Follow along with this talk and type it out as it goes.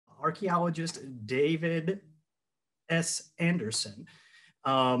archaeologist David S. Anderson.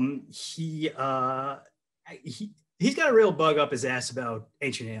 He's got a real bug up his ass about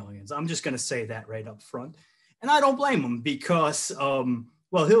ancient aliens. I'm just going to say that right up front. And I don't blame him because,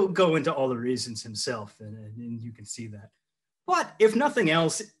 well, he'll go into all the reasons himself, and you can see that. But if nothing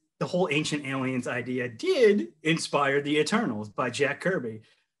else, the whole ancient aliens idea did inspire The Eternals by Jack Kirby,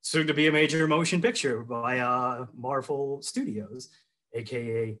 soon to be a major motion picture by Marvel Studios,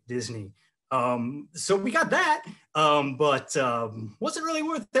 aka Disney. So we got that, but was it really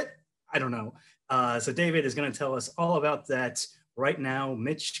worth it? I don't know. So David is going to tell us all about that right now.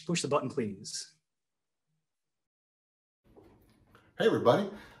 Mitch, push the button, please. Hey everybody,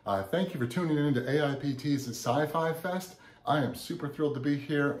 thank you for tuning in to AIPT's SciPhi-Fest. I am super thrilled to be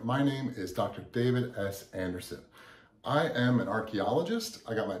here. My name is Dr. David S. Anderson. I am an archaeologist.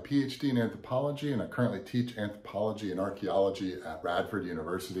 I got my PhD in anthropology and I currently teach anthropology and archaeology at Radford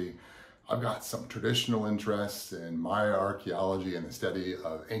University. I've got some traditional interests in Maya archaeology and the study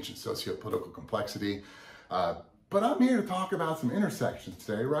of ancient socio-political complexity. But I'm here to talk about some intersections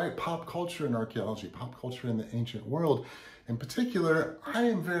today, right? Pop culture and archaeology, pop culture in the ancient world. In particular, I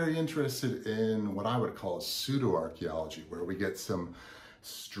am very interested in what I would call pseudo-archaeology, where we get some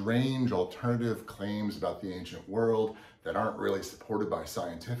strange alternative claims about the ancient world that aren't really supported by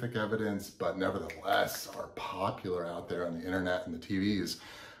scientific evidence, but nevertheless are popular out there on the internet and the TVs.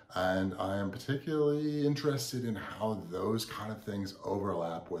 And I am particularly interested in how those kind of things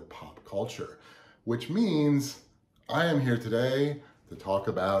overlap with pop culture, which means I am here today to talk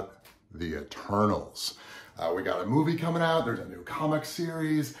about The Eternals. We got a movie coming out, there's a new comic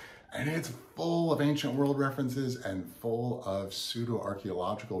series, and it's full of ancient world references and full of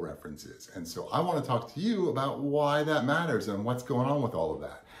pseudo-archaeological references. And so I want to talk to you about why that matters and what's going on with all of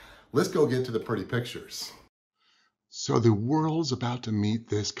that. Let's go get to the pretty pictures. So the world's about to meet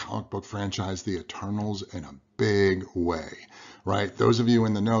this comic book franchise, The Eternals, in a big way, right? Those of you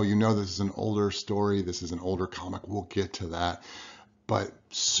in the know, you know this is an older story, this is an older comic, we'll get to that. But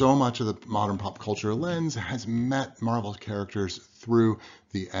so much of the modern pop culture lens has met Marvel characters through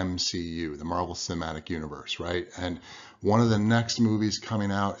the MCU, the Marvel Cinematic Universe, right? And one of the next movies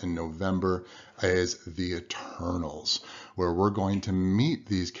coming out in November is The Eternals, where we're going to meet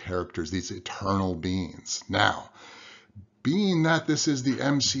these characters, these eternal beings. Now, being that this is the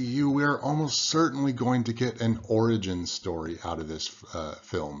MCU, we're almost certainly going to get an origin story out of this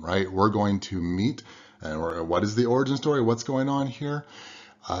film, right? We're going to meet, and what is the origin story? What's going on here?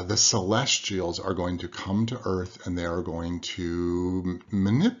 The Celestials are going to come to Earth and they are going to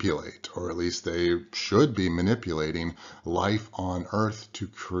manipulate, or at least they should be manipulating life on Earth to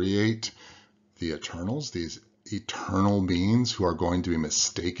create the Eternals, these eternal beings who are going to be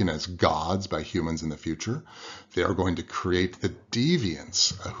mistaken as gods by humans in the future. They are going to create the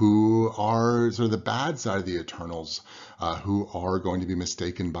deviants who are sort of the bad side of the Eternals, who are going to be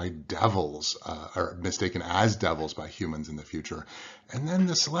mistaken by devils, or mistaken as devils by humans in the future. And then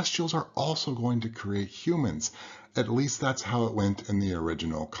the Celestials are also going to create humans. At least that's how it went in the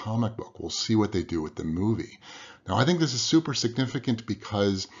original comic book. We'll see what they do with the movie. Now, I think this is super significant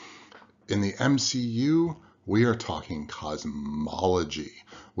because in the MCU, we are talking cosmology.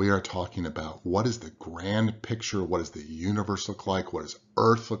 We are talking about what is the grand picture, what does the universe look like, what does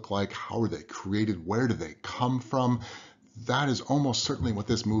Earth look like, how are they created, where do they come from? That is almost certainly what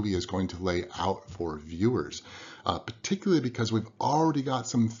this movie is going to lay out for viewers, particularly because we've already got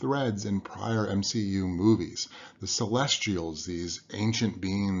some threads in prior MCU movies. The Celestials, these ancient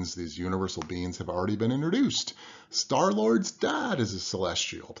beings, these universal beings have already been introduced. Star-Lord's dad is a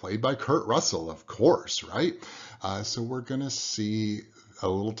Celestial, played by Kurt Russell, of course, right? So we're going to see a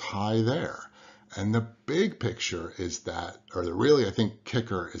little tie there. And the big picture is that, or the really, I think,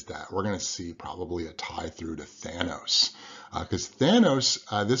 kicker is that we're going to see probably a tie through to Thanos. Because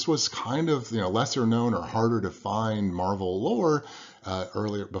Thanos, this was kind of, lesser known or harder to find Marvel lore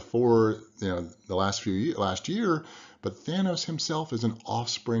earlier, before, the last year. But Thanos himself is an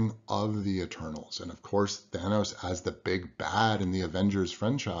offspring of the Eternals. And of course, Thanos, as the big bad in the Avengers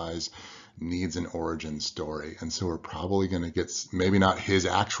franchise, needs an origin story. And so we're probably going to get, maybe not his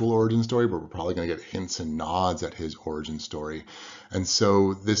actual origin story, but we're probably going to get hints and nods at his origin story. And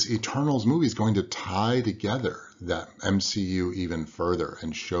so this Eternals movie is going to tie together that MCU even further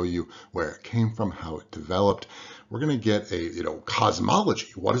and show you where it came from, how it developed. We're going to get a,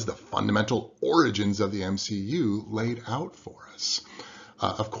 cosmology. What is the fundamental origins of the MCU laid out for us?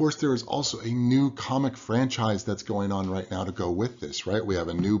 Of course, there is also a new comic franchise that's going on right now to go with this, right? We have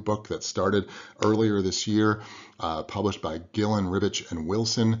a new book that started earlier this year, published by Gillen, Ribic, and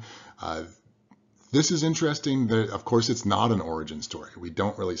Wilson. This is interesting. Of course, it's not an origin story. We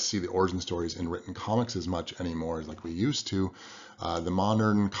don't really see the origin stories in written comics as much anymore as like we used to. The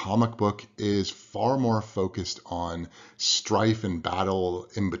modern comic book is far more focused on strife and battle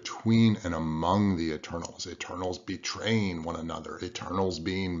in between and among the Eternals. Eternals betraying one another. Eternals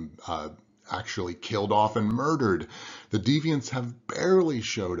being actually killed off and murdered. The Deviants have barely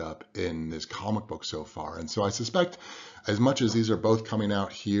showed up in this comic book so far. And so I suspect, as much as these are both coming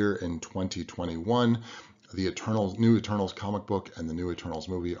out here in 2021, the New Eternals comic book and the New Eternals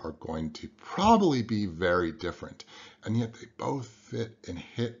movie are going to probably be very different. And yet they both fit and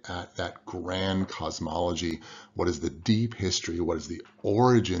hit at that grand cosmology. What is the deep history? What is the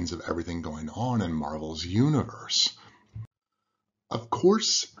origins of everything going on in Marvel's universe? Of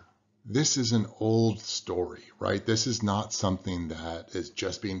course, this is an old story, right? This is not something that is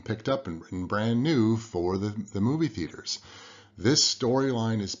just being picked up and written brand new for the movie theaters. This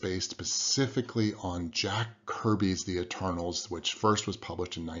storyline is based specifically on Jack Kirby's The Eternals, which first was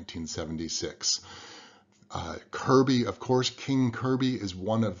published in 1976. Kirby, of course, King Kirby is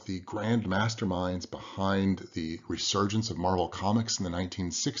one of the grand masterminds behind the resurgence of Marvel Comics in the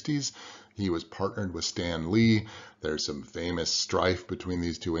 1960s. He was partnered with Stan Lee. There's some famous strife between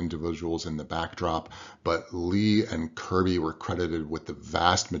these two individuals in the backdrop, but Lee and Kirby were credited with the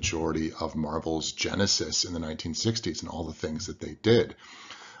vast majority of Marvel's genesis in the 1960s and all the things that they did.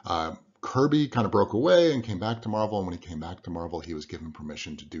 Kirby kind of broke away and came back to Marvel, and when he came back to Marvel, he was given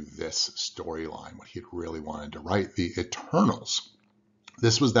permission to do this storyline, what he really wanted to write, the Eternals.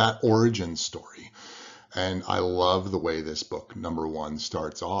 This was that origin story. And I love the way this book, #1,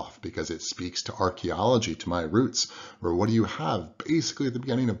 starts off, because it speaks to archaeology, to my roots, where what do you have? Basically, at the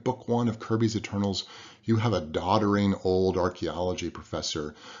beginning of book 1 of Kirby's Eternals, you have a doddering old archaeology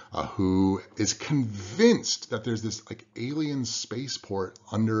professor who is convinced that there's this like alien spaceport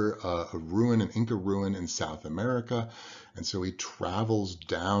under a ruin, an Inca ruin in South America. And so he travels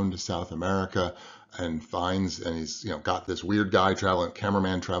down to South America and finds, and he's got this weird guy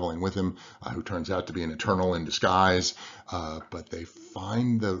cameraman traveling with him, who turns out to be an Eternal in disguise. But they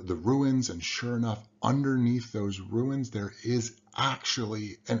find the ruins, and sure enough, underneath those ruins there is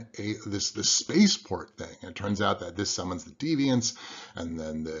actually this spaceport thing. And it turns out that this summons the Deviants, and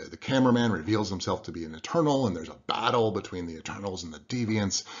then the cameraman reveals himself to be an Eternal, and there's a battle between the Eternals and the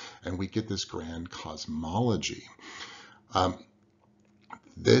Deviants, and we get this grand cosmology.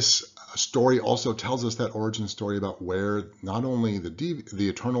 This story also tells us that origin story about where not only the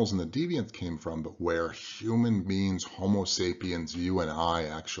Eternals and the Deviants came from, but where human beings, Homo sapiens, you and I,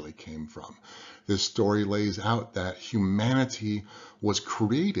 actually came from. This story lays out that humanity was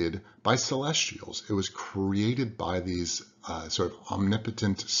created by celestials. It was created by these sort of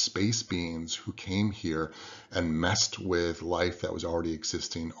omnipotent space beings who came here and messed with life that was already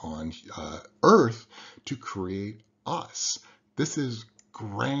existing on Earth to create us. This is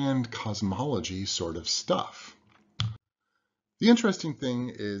grand cosmology sort of stuff. The interesting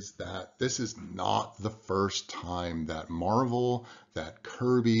thing is that this is not the first time that Marvel, that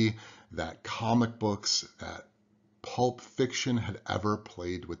Kirby, that comic books, that pulp fiction had ever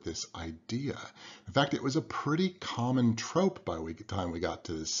played with this idea. In fact, it was a pretty common trope by the time we got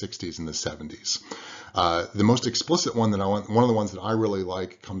to the 60s and the 70s. The most explicit one one of the ones that I really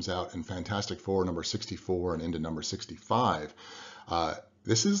like, comes out in Fantastic Four #64 and into #65.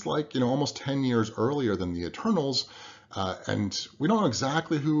 This is like, almost 10 years earlier than the Eternals. And we don't know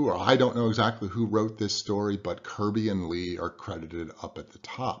exactly who, or I don't know exactly who wrote this story, but Kirby and Lee are credited up at the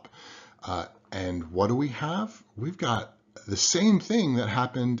top. And what do we have? We've got the same thing that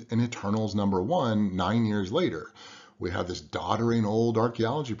happened in Eternals #1 9 years later. We have this doddering old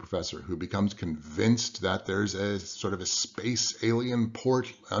archaeology professor who becomes convinced that there's a sort of a space alien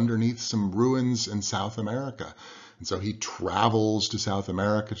port underneath some ruins in South America. And so he travels to South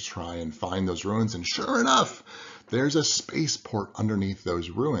America to try and find those ruins. And sure enough, there's a spaceport underneath those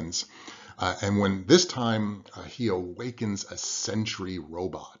ruins. And when this time he awakens a sentry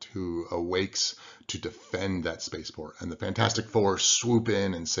robot who awakes to defend that spaceport, and the Fantastic Four swoop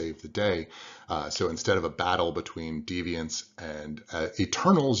in and save the day. So instead of a battle between Deviants and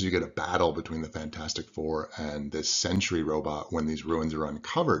Eternals, you get a battle between the Fantastic Four and this sentry robot when these ruins are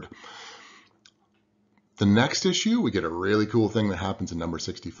uncovered. The next issue, we get a really cool thing that happens in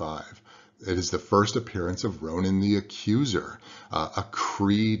 #65. It is the first appearance of Ronan the Accuser, a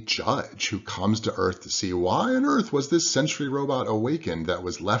Kree judge who comes to Earth to see why on Earth was this sentry robot awakened that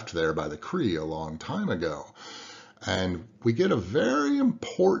was left there by the Kree a long time ago. And we get a very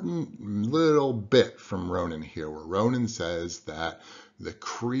important little bit from Ronan here, where Ronan says that the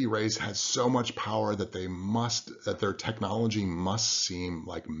Kree race has so much power that their technology must seem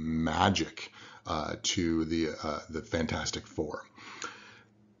like magic to the Fantastic Four.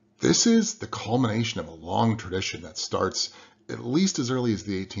 This is the culmination of a long tradition that starts at least as early as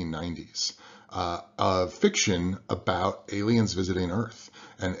the 1890s of fiction about aliens visiting Earth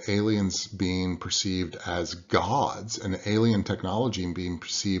and aliens being perceived as gods and alien technology being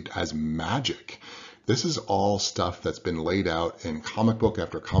perceived as magic. This is all stuff that's been laid out in comic book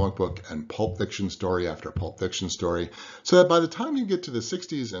after comic book and pulp fiction story after pulp fiction story, so that by the time you get to the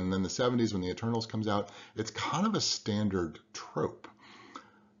 60s and then the 70s when the Eternals comes out, it's kind of a standard trope.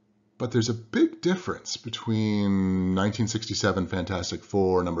 But there's a big difference between 1967 Fantastic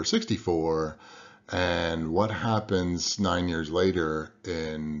Four number 64 and what happens 9 years later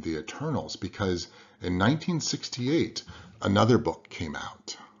in the Eternals, because in 1968, another book came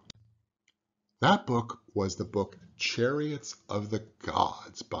out. That book was the book Chariots of the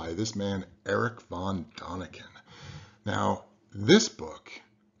Gods by this man, Erich von Däniken. Now, this book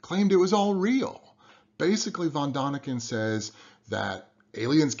claimed it was all real. Basically, von Däniken says that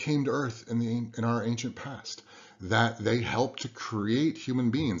aliens came to Earth in our ancient past, that they helped to create human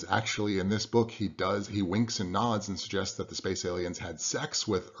beings. Actually, in this book, he winks and nods and suggests that the space aliens had sex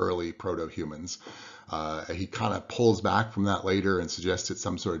with early proto-humans. He kind of pulls back from that later and suggests it's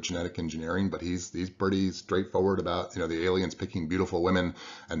some sort of genetic engineering, but he's pretty straightforward about, the aliens picking beautiful women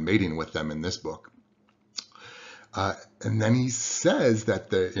and mating with them in this book. And then he says that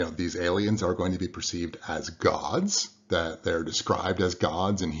these aliens are going to be perceived as gods, that they're described as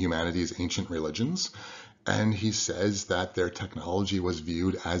gods in humanity's ancient religions. And he says that their technology was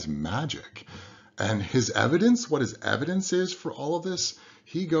viewed as magic. And his evidence, what his evidence is for all of this,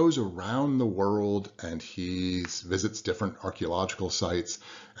 he goes around the world and he visits different archaeological sites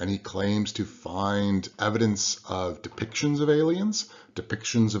and he claims to find evidence of depictions of aliens,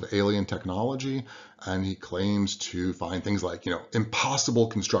 depictions of alien technology, and he claims to find things like, impossible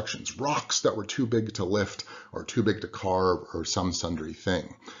constructions, rocks that were too big to lift or too big to carve or some sundry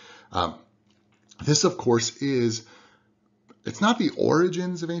thing. This, of course, it's not the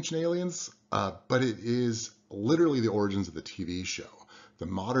origins of ancient aliens, but it is literally the origins of the TV show. The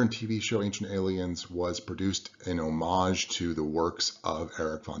modern TV show Ancient Aliens was produced in homage to the works of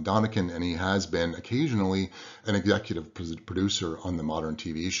Erich von Däniken, and he has been occasionally an executive producer on the modern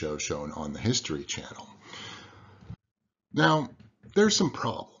TV show shown on the History Channel. Now, there's some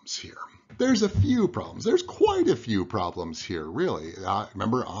problems here. There's a few problems. There's quite a few problems here, really.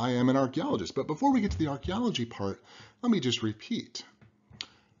 Remember, I am an archaeologist, but before we get to the archaeology part, let me just repeat.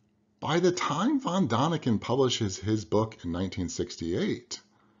 By the time von Däniken publishes his book in 1968,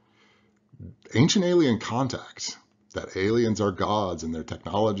 Ancient Alien Contact, that aliens are gods and their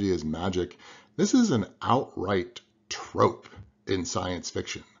technology is magic, this is an outright trope in science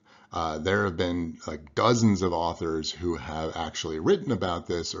fiction. There have been dozens of authors who have actually written about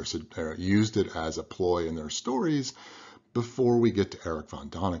this or used it as a ploy in their stories before we get to Erich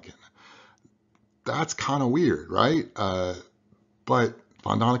von Däniken. That's kind of weird, right? But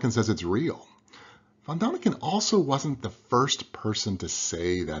von Däniken says it's real. Von Däniken also wasn't the first person to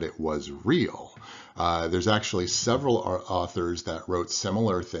say that it was real. There's actually several authors that wrote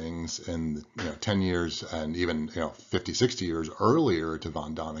similar things in 10 years and even 50, 60 years earlier to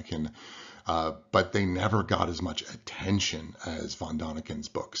von Däniken, but they never got as much attention as von Däniken's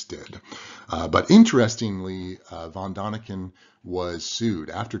books did. But interestingly, von Däniken was sued.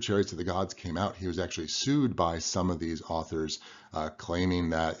 After Chariots of the Gods came out, he was actually sued by some of these authors,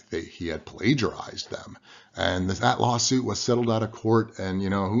 claiming that he had plagiarized them. And that lawsuit was settled out of court. And,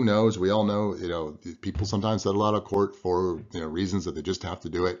 who knows? We all know, people sometimes settle out of court for, reasons that they just have to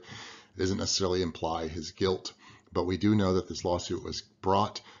do it. It doesn't necessarily imply his guilt. But we do know that this lawsuit was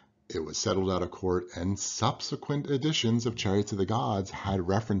brought. It was settled out of court, and subsequent editions of Chariots of the Gods had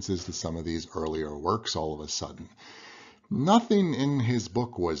references to some of these earlier works all of a sudden. Nothing in his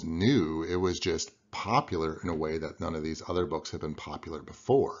book was new. It was just popular in a way that none of these other books have been popular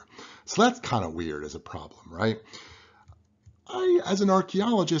before. So that's kind of weird as a problem, right? I, as an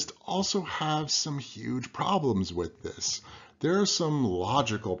archaeologist, also have some huge problems with this. There are some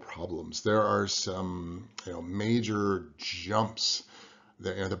logical problems. There are some major jumps.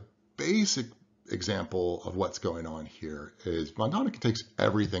 The basic example of what's going on here is von Däniken takes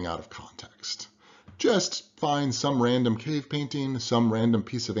everything out of context. Just finds some random cave painting, some random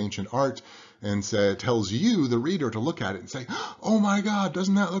piece of ancient art, and tells you, the reader, to look at it and say, oh my God,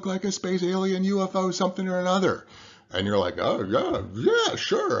 doesn't that look like a space alien UFO something or another? And you're like, oh yeah,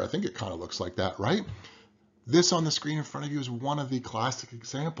 sure, I think it kind of looks like that, right? This on the screen in front of you is one of the classic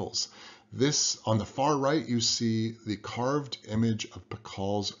examples. This, on the far right, you see the carved image of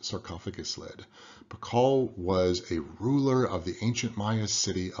Pakal's sarcophagus lid. Pakal was a ruler of the ancient Maya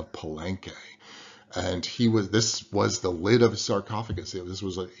city of Palenque. And this was the lid of his sarcophagus.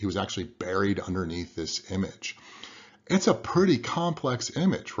 He was actually buried underneath this image. It's a pretty complex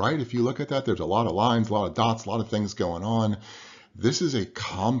image, right? If you look at that, there's a lot of lines, a lot of dots, a lot of things going on. This is a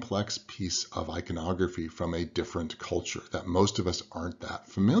complex piece of iconography from a different culture that most of us aren't that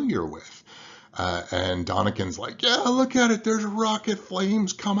familiar with. And Däniken's like, yeah, look at it. There's rocket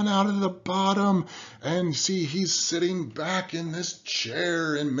flames coming out of the bottom. And see, he's sitting back in this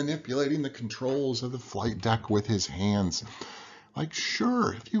chair and manipulating the controls of the flight deck with his hands. Like,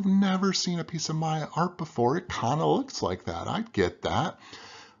 sure, if you've never seen a piece of Maya art before, it kind of looks like that. I get that.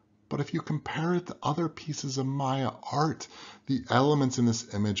 But if you compare it to other pieces of Maya art, the elements in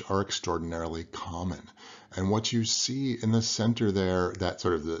this image are extraordinarily common. And what you see in the center there, that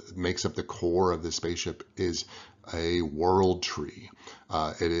sort of makes up the core of the spaceship, is a world tree.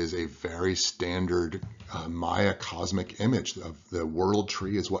 It is a very standard Maya cosmic image. The world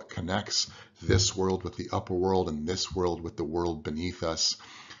tree is what connects this world with the upper world and this world with the world beneath us.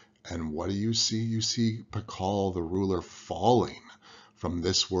 And what do you see? You see Pakal, the ruler, falling from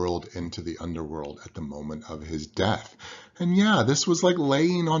this world into the underworld at the moment of his death. And yeah, this was like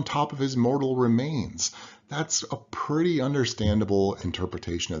laying on top of his mortal remains. That's a pretty understandable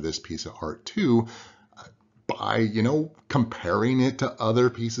interpretation of this piece of art too, by, comparing it to other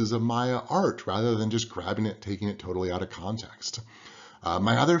pieces of Maya art rather than just grabbing it, taking it totally out of context.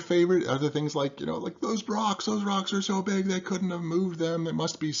 My other favorite are the things like, like those rocks are so big they couldn't have moved them. It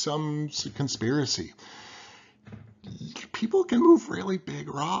must be some conspiracy. People can move really big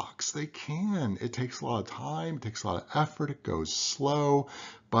rocks. They can. It takes a lot of time, it takes a lot of effort, it goes slow,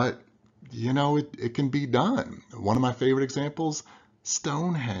 but it can be done. One of my favorite examples,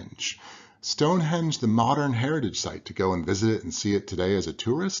 Stonehenge. Stonehenge, the modern heritage site, to go and visit it and see it today as a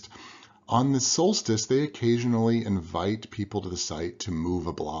tourist. On the solstice, they occasionally invite people to the site to move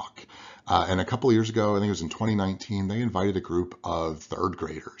a block. And a couple of years ago, I think it was in 2019, they invited a group of third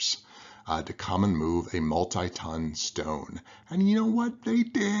graders to come and move a multi-ton stone. And you know what they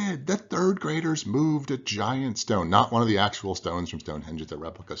did? The third graders moved a giant stone, not one of the actual stones from Stonehenge, it's a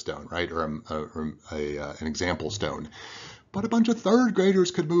replica stone, right? Or an example stone. But a bunch of third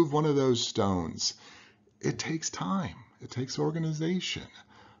graders could move one of those stones. It takes time. It takes organization.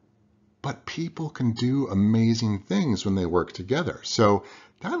 But people can do amazing things when they work together. So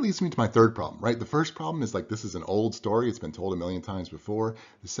that leads me to my third problem, right? The first problem is this is an old story. It's been told a million times before.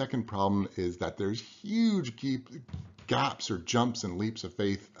 The second problem is that there's huge gaps or jumps and leaps of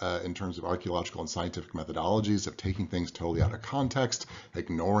faith in terms of archaeological and scientific methodologies of taking things totally out of context,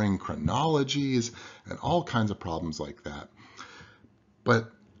 ignoring chronologies, and all kinds of problems like that.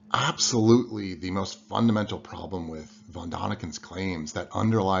 But absolutely the most fundamental problem with von Däniken's claims that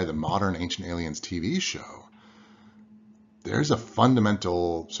underlie the modern Ancient Aliens TV show, there's a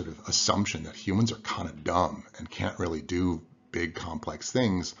fundamental sort of assumption that humans are kind of dumb and can't really do big complex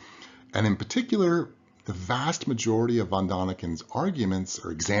things. And in particular, the vast majority of von Däniken's arguments,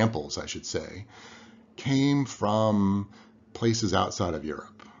 or examples I should say, came from places outside of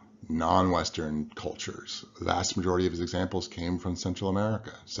Europe, non-Western cultures. The vast majority of his examples came from Central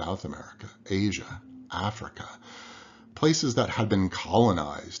America, South America, Asia, Africa, places that had been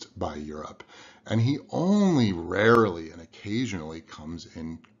colonized by Europe. And he only rarely and occasionally comes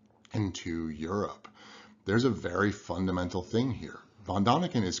into Europe. There's a very fundamental thing here. Von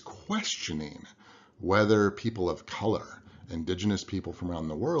Däniken is questioning whether people of color, indigenous people from around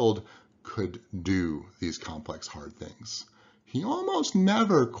the world, could do these complex, hard things. He almost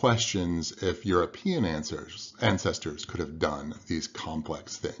never questions if European ancestors could have done these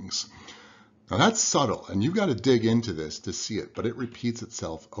complex things. Now that's subtle, and you've got to dig into this to see it, but it repeats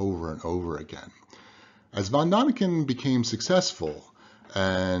itself over and over again. As von Däniken became successful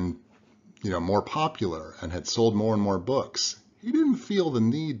and more popular and had sold more and more books, he didn't feel the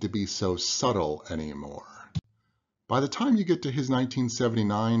need to be so subtle anymore. By the time you get to his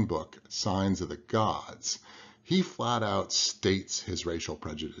 1979 book, Signs of the Gods, he flat out states his racial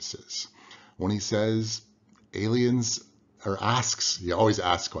prejudices. When he says aliens, or asks, he always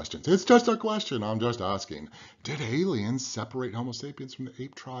asks questions. It's just a question, I'm just asking. Did aliens separate Homo sapiens from the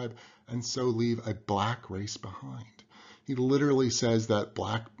ape tribe and so leave a black race behind? He literally says that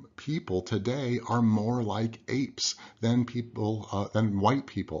black people today are more like apes than white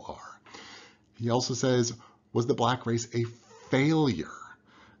people are. He also says, was the black race a failure?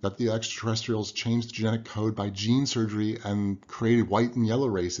 that the extraterrestrials changed the genetic code by gene surgery and created white and yellow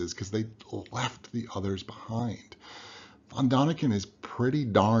races because they left the others behind. Von Däniken is pretty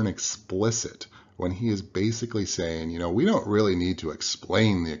darn explicit when he is basically saying, you know, we don't really need to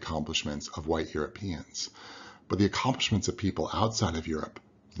explain the accomplishments of white Europeans, but the accomplishments of people outside of Europe,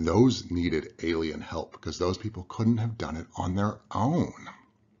 those needed alien help because those people couldn't have done it on their own.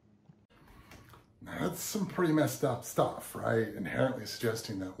 Now, that's some pretty messed up stuff, right? Inherently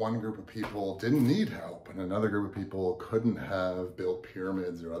suggesting that one group of people didn't need help and another group of people couldn't have built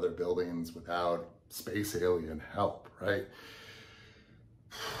pyramids or other buildings without space alien help, right?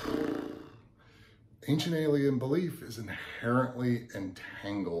 Ancient alien belief is inherently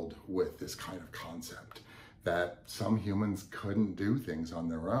entangled with this kind of concept that some humans couldn't do things on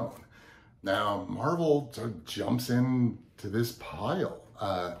their own. Now, Marvel sort of jumps into this pile.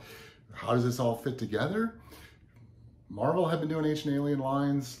 How does this all fit together? Marvel had been doing Ancient Alien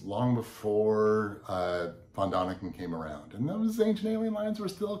lines long before Von Däniken came around. And those Ancient Alien lines were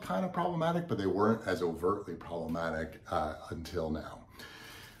still kind of problematic, but they weren't as overtly problematic until now.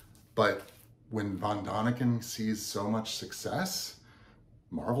 But when Von Däniken sees so much success,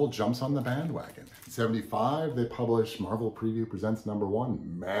 Marvel jumps on the bandwagon. In '75, they published Marvel Preview Presents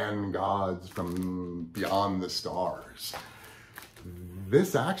 #1, Man Gods from Beyond the Stars.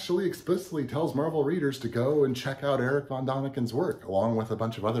 This actually explicitly tells Marvel readers to go and check out Erich von Däniken's work, along with a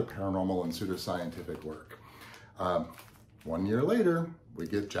bunch of other paranormal and pseudoscientific work. 1 year later, we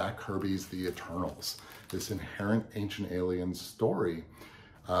get Jack Kirby's The Eternals, this inherent ancient alien story.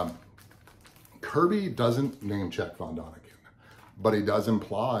 Kirby doesn't name check von Däniken, but he does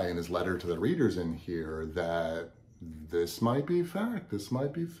imply in his letter to the readers in here that this might be fact, this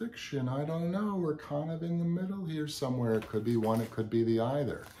might be fiction, I don't know, we're kind of in the middle here somewhere. It could be one, it could be the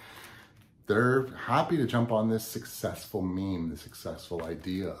other. They're happy to jump on this successful meme, the successful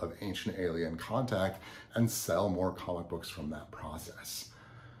idea of ancient alien contact and sell more comic books from that process.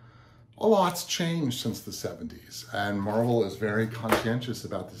 A lot's changed since the 70s, and Marvel is very conscientious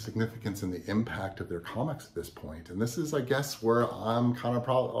about the significance and the impact of their comics at this point. And this is, I guess, where I'm kind of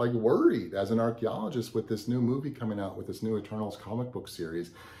probably worried as an archaeologist with this new movie coming out, with this new Eternals comic book series.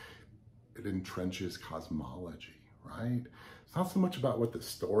 It entrenches cosmology, right? It's not so much about what the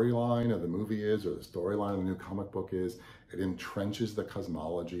storyline of the movie is or the storyline of the new comic book is. It entrenches the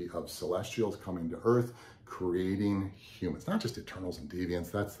cosmology of celestials coming to Earth, creating humans, not just Eternals and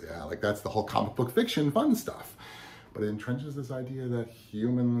Deviants. That's the whole comic book fiction fun stuff. But it entrenches this idea that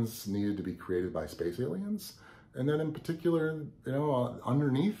humans needed to be created by space aliens, and then in particular, you know,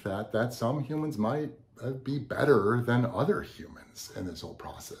 underneath that some humans might be better than other humans in this whole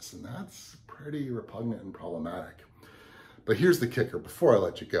process, and that's pretty repugnant and problematic. But here's the kicker before I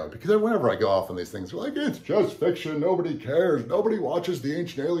let you go, because whenever I go off on these things, they're like, it's just fiction, nobody cares, nobody watches the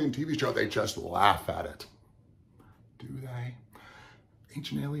Ancient Alien TV show, they just laugh at it. Do they?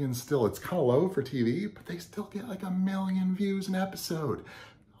 Ancient Aliens still, it's kind of low for TV, but they still get like 1 million views an episode.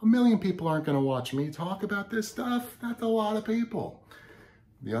 1 million people aren't going to watch me talk about this stuff. That's a lot of people.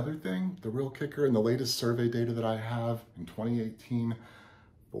 The other thing, the real kicker in the latest survey data that I have in 2018,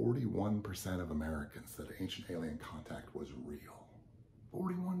 41% of Americans said ancient alien contact was real.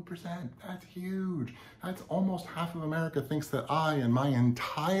 41%, that's huge. That's almost half of America thinks that I and my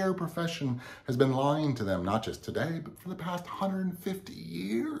entire profession has been lying to them, not just today, but for the past 150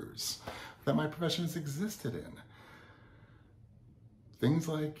 years that my profession has existed in. Things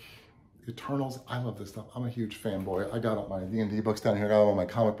like Eternals, I love this stuff. I'm a huge fanboy. I got all my D&D books down here, I got all my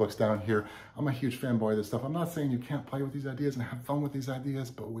comic books down here. I'm a huge fanboy of this stuff. I'm not saying you can't play with these ideas and have fun with these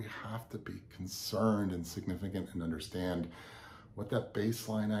ideas, but we have to be concerned and significant and understand what that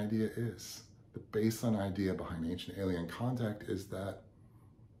baseline idea is. The baseline idea behind ancient alien contact is that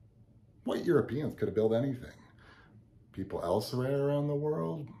white Europeans could have built anything. People elsewhere around the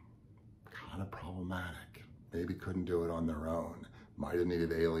world, kind of problematic. Maybe couldn't do it on their own. Might have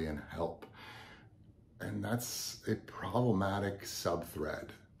needed alien help. And that's a problematic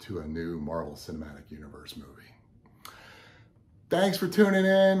sub-thread to a new Marvel Cinematic Universe movie. Thanks for tuning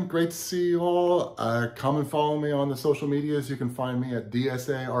in. Great to see you all. Come and follow me on the social medias. You can find me at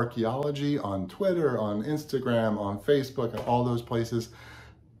DSA Archaeology on Twitter, on Instagram, on Facebook, and all those places.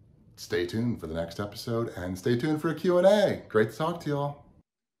 Stay tuned for the next episode and stay tuned for a Q&A. Great to talk to you all.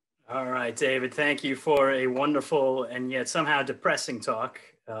 All right, David, thank you for a wonderful and yet somehow depressing talk.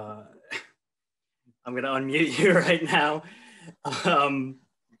 I'm going to unmute you right now.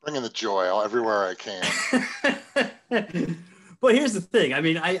 Bringing the joy everywhere I can. Well, here's the thing. I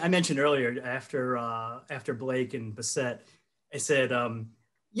mean, I mentioned earlier after Blake and Bassett, I said,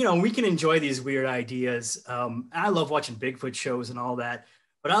 you know, we can enjoy these weird ideas. I love watching Bigfoot shows and all that.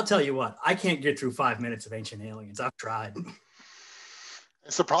 But I'll tell you what, I can't get through 5 minutes of Ancient Aliens. I've tried.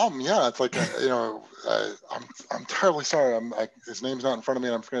 It's a problem. Yeah, it's like I'm terribly sorry. His name's not in front of me,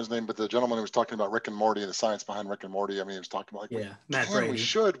 and I'm forgetting his name. But the gentleman who was talking about Rick and Morty, the science behind Rick and Morty. I mean, he was talking about Yeah, Matt Brady.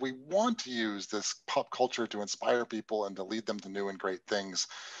 we want to use this pop culture to inspire people and to lead them to new and great things.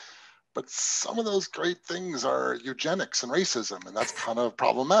 But some of those great things are eugenics and racism, and that's kind of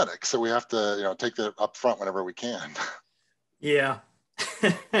problematic. So we have to, take that up front whenever we can. Yeah.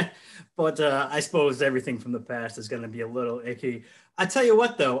 But I suppose everything from the past is going to be a little icky. I tell you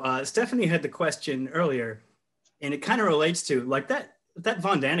what, though, Stephanie had the question earlier, and it kind of relates to like that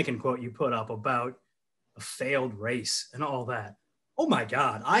Von Däniken quote you put up about a failed race and all that. Oh my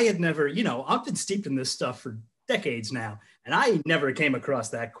God, I had never, I've been steeped in this stuff for decades now, and I never came across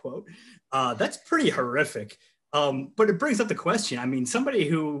that quote. That's pretty horrific. But it brings up the question. I mean, somebody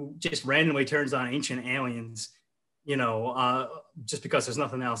who just randomly turns on Ancient Aliens, just because there's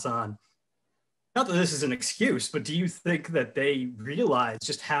nothing else on. Not that this is an excuse, but do you think that they realize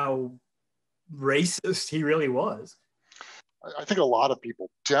just how racist he really was? I think a lot of people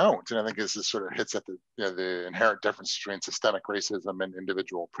don't, and I think this sort of hits at the inherent difference between systemic racism and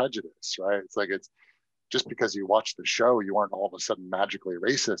individual prejudice, right? It's just because you watch the show, you aren't all of a sudden magically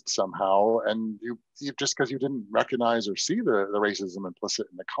racist somehow, and you just because you didn't recognize or see the racism implicit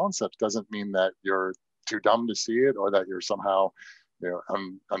in the concept doesn't mean that you're too dumb to see it or that you're somehow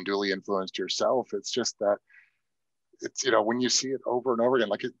unduly influenced yourself. It's just that it's when you see it over and over again,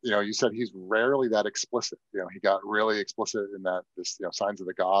 like you said, he's rarely that explicit. He got really explicit in that this Signs of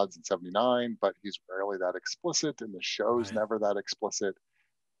the Gods in '79, but he's rarely that explicit, and the show's Right. never that explicit.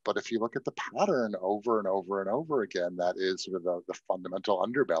 But if you look at the pattern over and over and over again, that is sort of the fundamental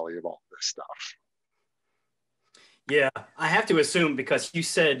underbelly of all this stuff. Yeah, I have to assume because you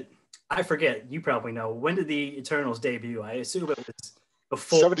said, I forget, you probably know, when did the Eternals debut? I assume it was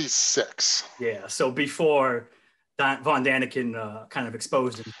before. '76. Yeah, so before Von Däniken kind of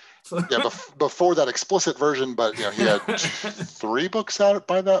exposed him. Yeah, before that explicit version, but he had 3 books out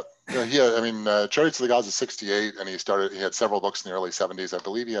by that. Chariots of the Gods is '68, and he had several books in the early '70s. I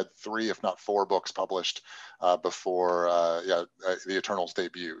believe he had 3, if not 4 books published before the Eternals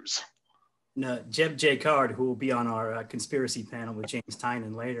debuts. No, Jeb J. Card, who will be on our conspiracy panel with James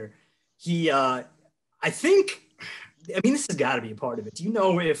Tynan later, I think, this has got to be a part of it. Do you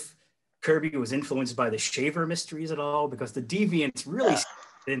know if Kirby was influenced by the Shaver mysteries at all? Because the Deviants really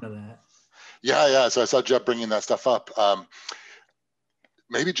into that. Yeah. So I saw Jeb bringing that stuff up.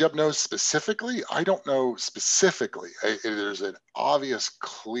 Maybe Jeb knows specifically. I don't know specifically. There's an obvious,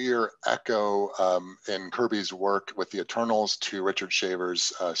 clear echo in Kirby's work with the Eternals to Richard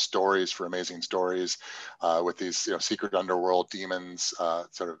Shaver's stories for Amazing Stories, with these secret underworld demons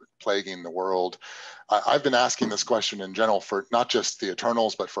sort of plaguing the world. I've been asking this question in general for not just the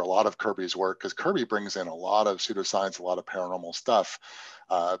Eternals, but for a lot of Kirby's work, because Kirby brings in a lot of pseudoscience, a lot of paranormal stuff.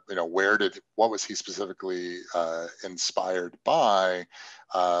 What was he specifically inspired by?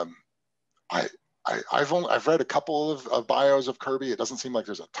 I've read a couple of bios of Kirby. It doesn't seem like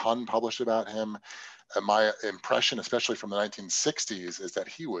there's a ton published about him. And my impression, especially from the 1960s, is that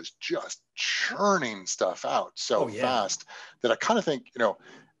he was just churning stuff out so fast that I kind of think,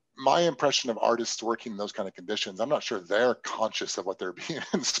 my impression of artists working in those kind of conditions, I'm not sure they're conscious of what they're being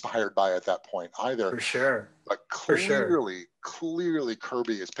inspired by at that point either. For sure. But clearly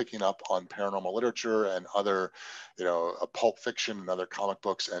Kirby is picking up on paranormal literature and other, pulp fiction and other comic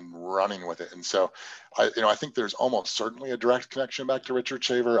books and running with it. And so I think there's almost certainly a direct connection back to Richard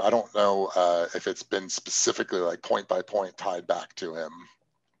Shaver. I don't know if it's been specifically like point by point tied back to him.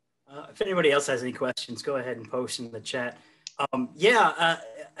 If anybody else has any questions, go ahead and post in the chat. I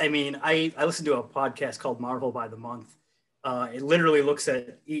listened to a podcast called Marvel by the Month. It literally looks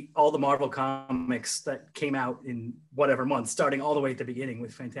at all the Marvel comics that came out in whatever month, starting all the way at the beginning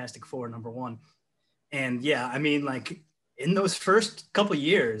with Fantastic Four #1. And in those first couple of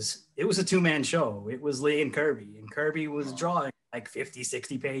years, it was a 2-man show. It was Lee and Kirby was drawing like 50,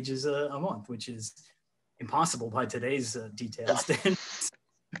 60 pages a month, which is impossible by today's detail standards.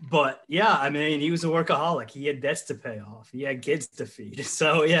 But he was a workaholic. He had debts to pay off. He had kids to feed.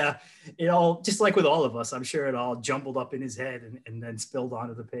 So it all, just like with all of us, I'm sure it all jumbled up in his head and then spilled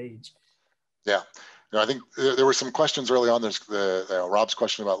onto the page. Yeah. I think there were some questions early on. There's Rob's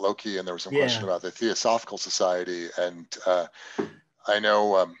question about Loki, and there was some question about the Theosophical Society. And I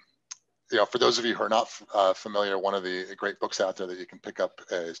know, for those of you who are not familiar, one of the great books out there that you can pick up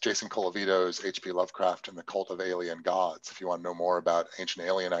is Jason Colavito's H.P. Lovecraft and the Cult of Alien Gods. If you want to know more about ancient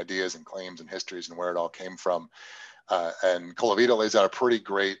alien ideas and claims and histories and where it all came from, And Colavito lays out a pretty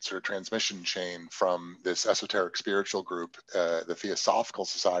great sort of transmission chain from this esoteric spiritual group, the Theosophical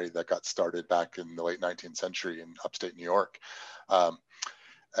Society, that got started back in the late 19th century in upstate New York.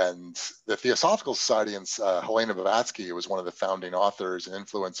 And the Theosophical Society, and Helena Blavatsky was one of the founding authors and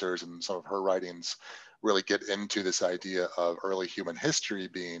influencers, and some of her writings really get into this idea of early human history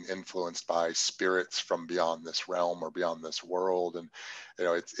being influenced by spirits from beyond this realm or beyond this world. And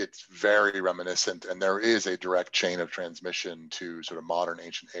it's very reminiscent, and there is a direct chain of transmission to sort of modern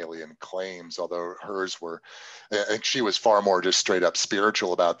ancient alien claims, although hers were, I think she was far more just straight up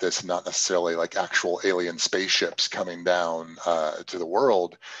spiritual about this, not necessarily like actual alien spaceships coming down to the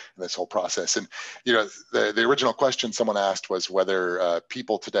world in this whole process. And the original question someone asked was whether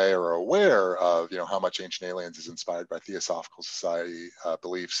people today are aware of how much Ancient Aliens is inspired by Theosophical Society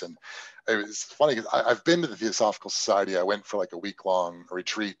beliefs. And it was funny because I've been to the Theosophical Society. I went for like a week-long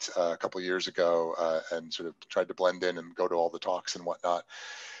retreat a couple of years ago and sort of tried to blend in and go to all the talks and whatnot.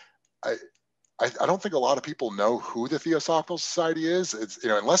 I don't think a lot of people know who the Theosophical Society is. It's,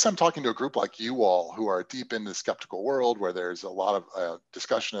 unless I'm talking to a group like you all who are deep into the skeptical world where there's a lot of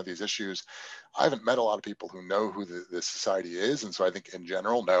discussion of these issues, I haven't met a lot of people who know who this society is. And so I think in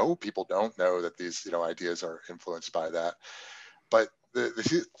general, no, people don't know that these ideas are influenced by that. But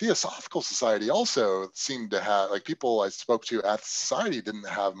the Theosophical Society also seemed to have, like, people I spoke to at the society didn't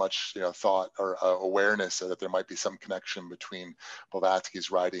have much thought or awareness that there might be some connection between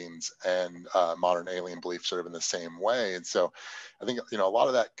Blavatsky's writings and modern alien belief sort of in the same way. And so I think a lot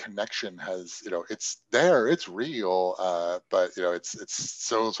of that connection has it's there, it's real, but it's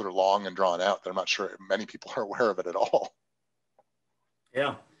so sort of long and drawn out that I'm not sure many people are aware of it at all.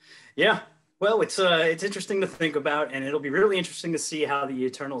 Yeah. Well, it's interesting to think about, and it'll be really interesting to see how the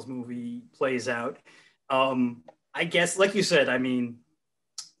Eternals movie plays out. I guess, like you said, I mean,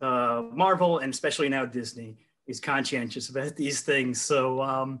 Marvel, and especially now Disney, is conscientious about these things.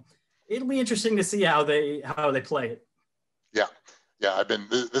 So it'll be interesting to see how they play it. Yeah, I've been.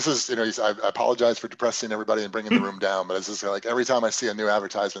 This is, I apologize for depressing everybody and bringing the room down, but it's just like every time I see a new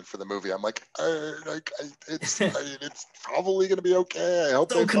advertisement for the movie, I'm like, it's probably going to be okay. I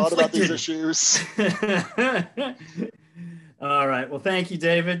hope So they thought about these issues. All right. Well, thank you,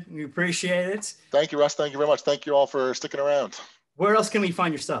 David. We appreciate it. Thank you, Russ. Thank you very much. Thank you all for sticking around. Where else can we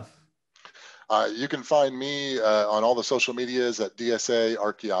find your stuff? You can find me on all the social medias at DSA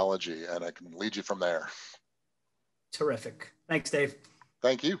Archaeology, and I can lead you from there. Terrific. Thanks, Dave.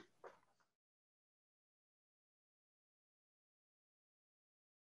 Thank you.